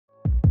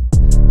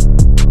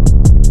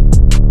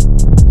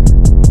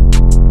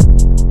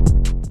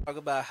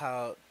about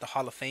how the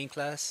Hall of Fame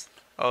class?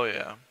 Oh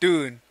yeah,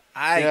 Dude,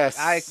 Yes.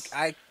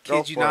 I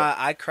Go kid you for not,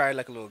 I cried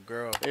like a little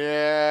girl.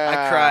 Yeah.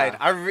 I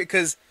cried.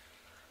 Because,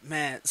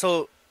 man,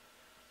 so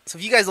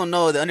if you guys don't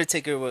know, the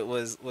Undertaker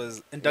was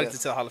inducted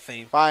to the Hall of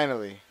Fame.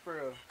 Finally. For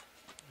real.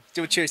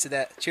 Do a cheers to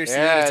that. Cheers to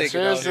the Yeah, Undertaker.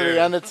 cheers dog. to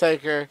the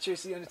Undertaker.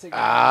 Cheers to the Undertaker.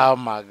 Oh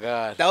my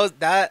god.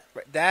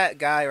 That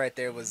guy right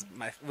there was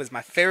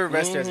my favorite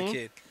wrestler as a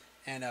kid,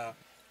 and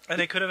and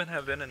it could even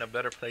have been in a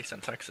better place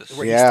in Texas.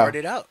 where he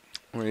started out.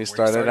 When he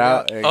started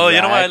out. Exactly. Oh, you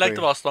know what I liked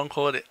about Stone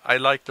Cold? I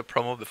liked the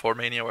promo before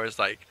Mania where it's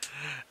like,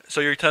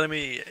 so you're telling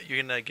me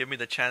you're gonna give me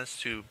the chance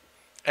to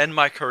end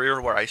my career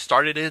where I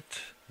started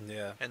it?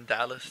 Yeah. In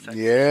Dallas, Texas.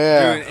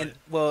 Yeah. Dude, and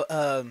well,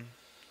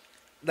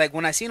 like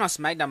when I seen on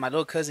SmackDown, my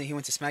little cousin, he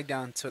went to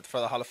SmackDown for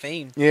the Hall of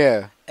Fame.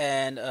 Yeah.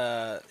 And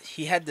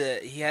he had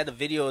the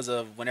videos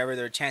of whenever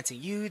they're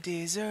chanting "You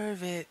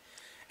deserve it,"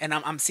 and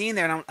I'm seeing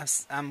there, and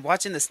I'm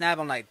watching the snap.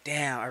 I'm like,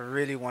 damn, I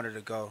really wanted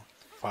to go.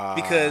 Fuck.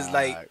 Because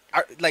like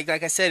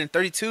I said in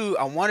 32,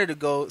 I wanted to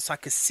go so I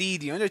could see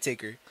the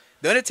Undertaker.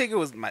 The Undertaker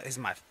was my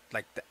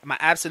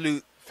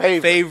absolute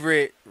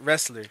favorite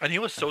wrestler, and he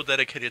was so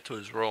dedicated to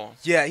his role.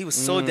 Yeah, he was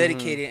so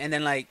dedicated. And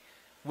then like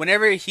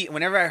whenever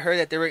I heard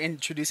that they were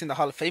introducing the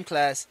Hall of Fame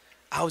class,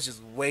 I was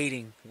just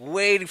waiting for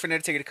the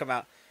Undertaker to come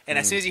out. And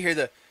as soon as you hear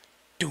the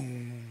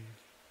doom,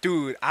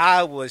 dude,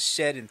 I was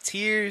shedding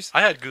tears.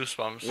 I had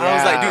goosebumps. I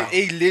was like, dude,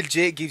 it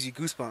legit gives you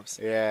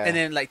goosebumps. Yeah. And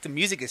then like the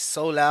music is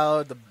so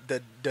loud,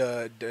 the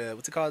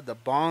what's it called? The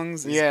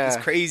bongs is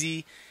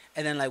crazy.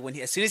 And then like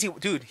as soon as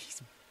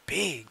he's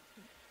big.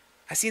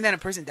 I seen that in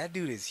person. That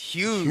dude is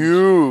huge.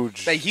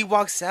 Huge. Like he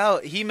walks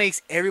out, he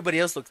makes everybody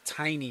else look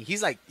tiny.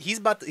 He's like,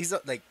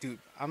 dude,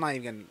 I'm not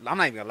even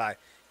gonna lie.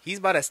 He's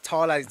about as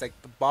tall as like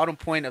the bottom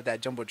point of that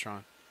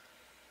jumbotron.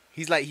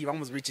 He's like, he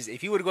almost reaches.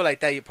 If he would go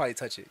like that, you'd probably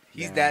touch it.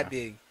 He's that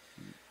big.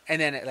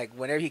 And then like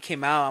whenever he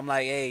came out, I'm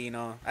like, hey,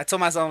 I told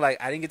myself like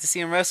I didn't get to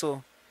see him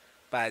wrestle,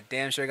 but I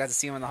damn sure got to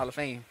see him in the Hall of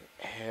Fame.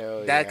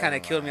 Hell that kind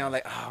of killed me. I'm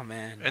like, oh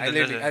man, I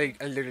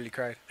literally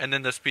cried. And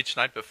then the speech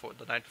night before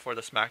the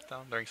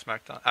SmackDown,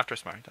 after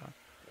SmackDown.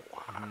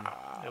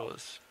 Wow, it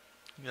was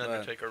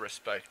Undertaker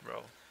respect,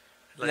 bro.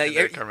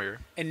 Legendary career.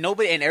 And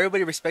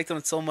everybody respected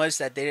him so much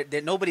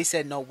that nobody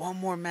said no one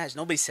more match.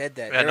 Nobody said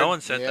that. Yeah, no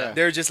one said that.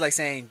 They're just like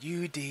saying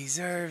you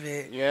deserve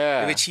it.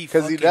 Yeah, which he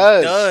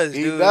does.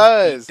 He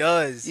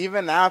does.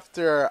 Even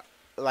after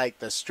like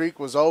the streak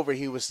was over,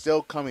 he was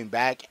still coming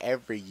back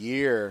every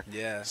year.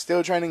 Yeah,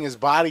 still training his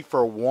body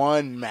for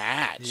one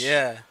match.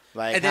 Yeah.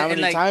 Like, how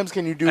many times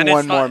can you do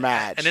one more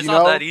match? And it's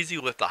not that easy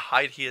with the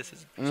height he is.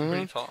 It's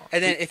pretty tall.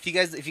 And then if you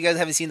guys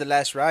haven't seen The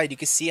Last Ride, you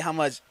can see how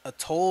much a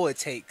toll it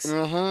takes.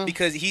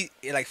 Because he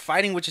like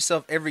fighting with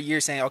yourself every year,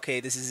 saying, "Okay,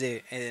 this is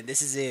it, and then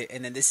this is it,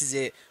 and then this is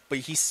it." But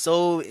he's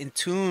so in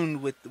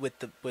tune with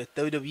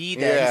WWE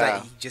that he's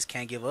like he just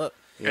can't give up.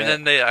 Yeah.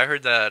 And then I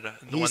heard that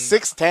he's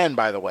 6'10",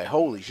 by the way.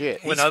 Holy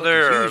shit! When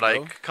other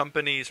huge,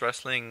 companies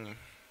wrestling,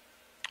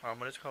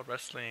 what is it called,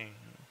 wrestling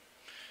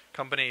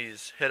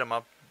companies hit him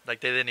up. Like,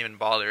 they didn't even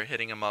bother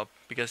hitting him up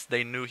because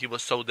they knew he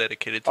was so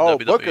dedicated to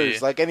WWE. Bookers,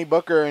 like any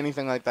booker or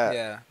anything like that.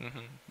 Yeah.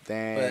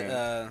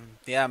 Damn.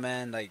 But, yeah,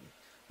 man, like,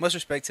 much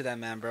respect to that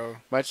man, bro.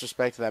 Much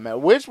respect to that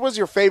man. Which was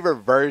your favorite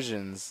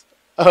versions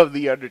of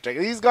The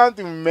Undertaker? He's gone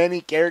through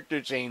many character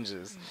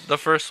changes. The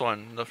first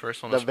one. The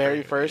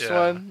very first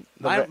one?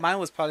 Mine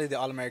was probably the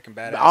All-American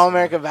Badass. The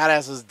All-American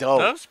Badass was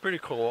dope. That was pretty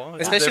cool.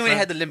 Especially when he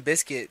had the Limp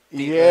Bizkit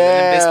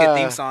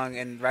theme song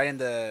and right in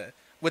the...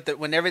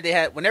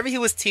 whenever he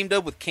was teamed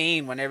up with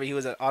Kane, whenever he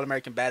was an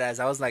All-American Badass,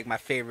 that was like my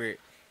favorite.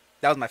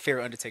 That was my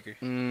favorite Undertaker.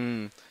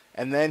 And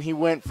then he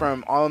went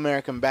from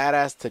All-American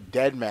Badass to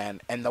Dead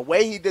Man, and the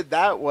way he did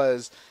that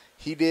was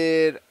he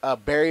did a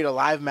Buried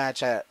Alive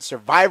match at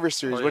Survivor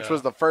Series, which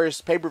was the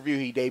first pay-per-view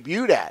he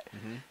debuted at,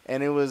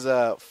 and it was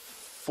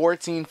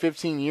 14,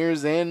 15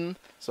 years in.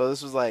 So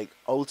this was like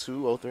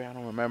 02, 03, I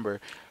don't remember,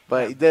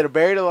 but he did a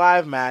Buried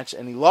Alive match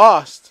and he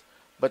lost.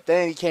 But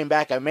then he came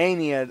back at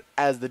Mania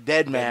as the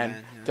Dead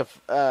Man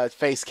to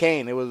face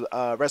Kane. It was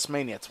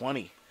WrestleMania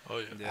 20. Oh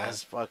yeah,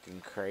 that's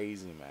fucking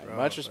crazy, man. Bro,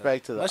 much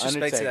respect to the Undertaker.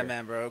 Much respect to that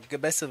man, bro.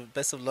 Best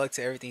of luck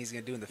to everything he's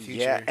gonna do in the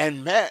future. Yeah,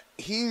 and Matt,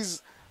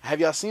 have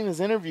y'all seen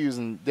his interviews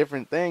and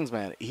different things,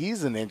 man?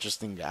 He's an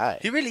interesting guy.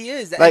 He really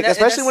is. Like,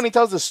 especially when he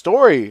tells the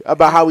story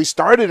about how he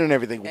started and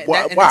everything.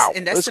 Wow,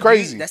 that's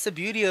crazy. That's the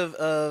beauty of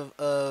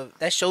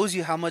that shows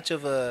you how much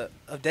of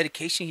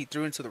dedication he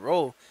threw into the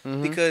role.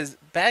 Because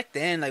back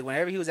then, like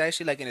whenever he was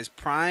actually like in his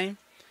prime,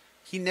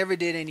 he never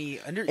did any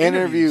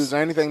interviews or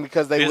anything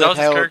because they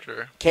withheld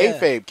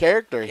kayfabe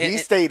character. He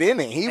stayed in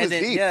it. He was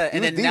deep. Yeah,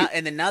 and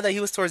then now that he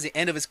was towards the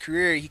end of his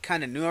career, he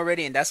kind of knew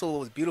already, and that's what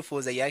was beautiful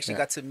is that you actually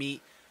got to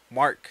meet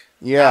Mark.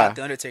 Yeah,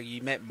 the Undertaker.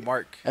 You met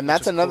Mark, and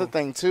that's another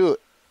thing too.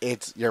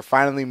 You're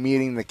finally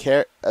meeting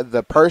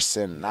the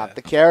person, not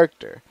the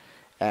character,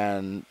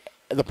 and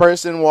the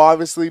person will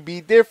obviously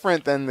be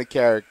different than the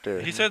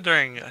character. He said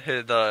during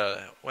his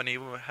when he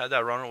had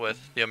that run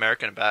with the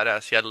American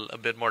Badass, he had a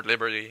bit more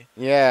liberty.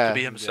 Yeah. To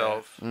be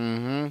himself. Yeah.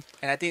 Mm-hmm.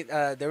 And I think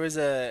there was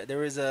a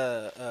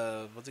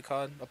what's it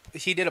called?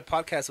 He did a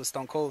podcast with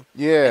Stone Cold.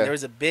 Yeah. And there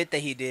was a bit that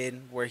he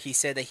did where he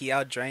said that he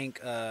outdrank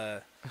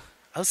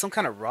it was some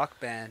kind of rock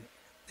band.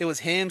 It was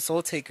him,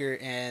 Soul Taker,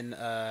 and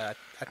I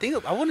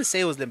wouldn't say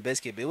it was Limp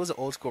Bizkit, but it was an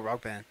old school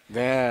rock band.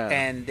 Yeah.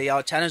 And they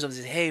all challenged him and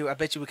said, "Hey, I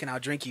bet you we can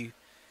outdrink you."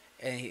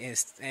 And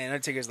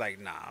Undertaker's like,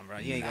 "Nah, bro,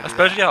 you ain't gonna do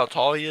Especially that." how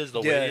tall he is,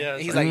 the way he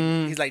is.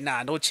 He's like,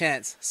 "Nah, no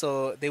chance."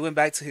 So they went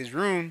back to his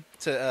room,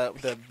 to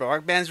the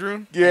rock band's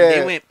room. Yeah. And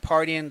they went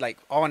partying like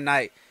all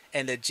night,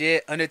 and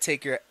legit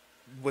Undertaker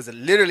was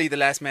literally the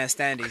last man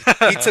standing.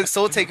 He took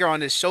Soul Taker on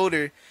his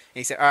shoulder, and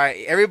he said, "All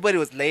right, everybody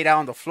was laid out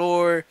on the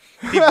floor.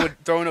 People were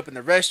throwing up in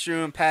the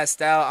restroom,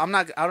 passed out.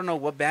 I don't know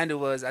what band it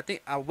was. I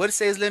think I would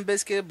say it's Limp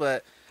Bizkit,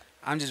 but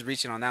I'm just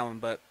reaching on that one.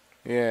 But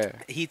yeah,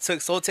 he took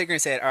Soul Taker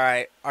and said, "All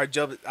right, our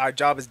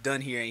job is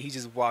done here," and he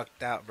just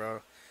walked out,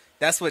 bro.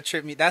 That's what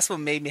tripped me. That's what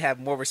made me have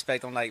more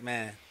respect. I'm like,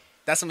 man,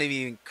 that's what made me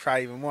even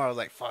cry even more. I was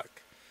like,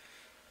 fuck,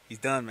 he's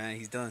done, man.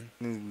 He's done.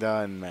 He's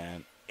done,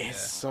 man.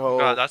 It's so.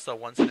 God, that's the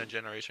once in a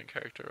generation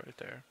character right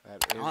there. I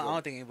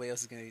don't think anybody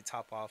else is gonna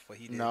top off what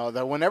he did. No,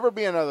 there will never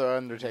be another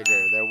Undertaker.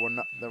 There will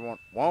not. There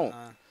won't.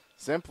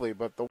 Simply,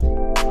 but the.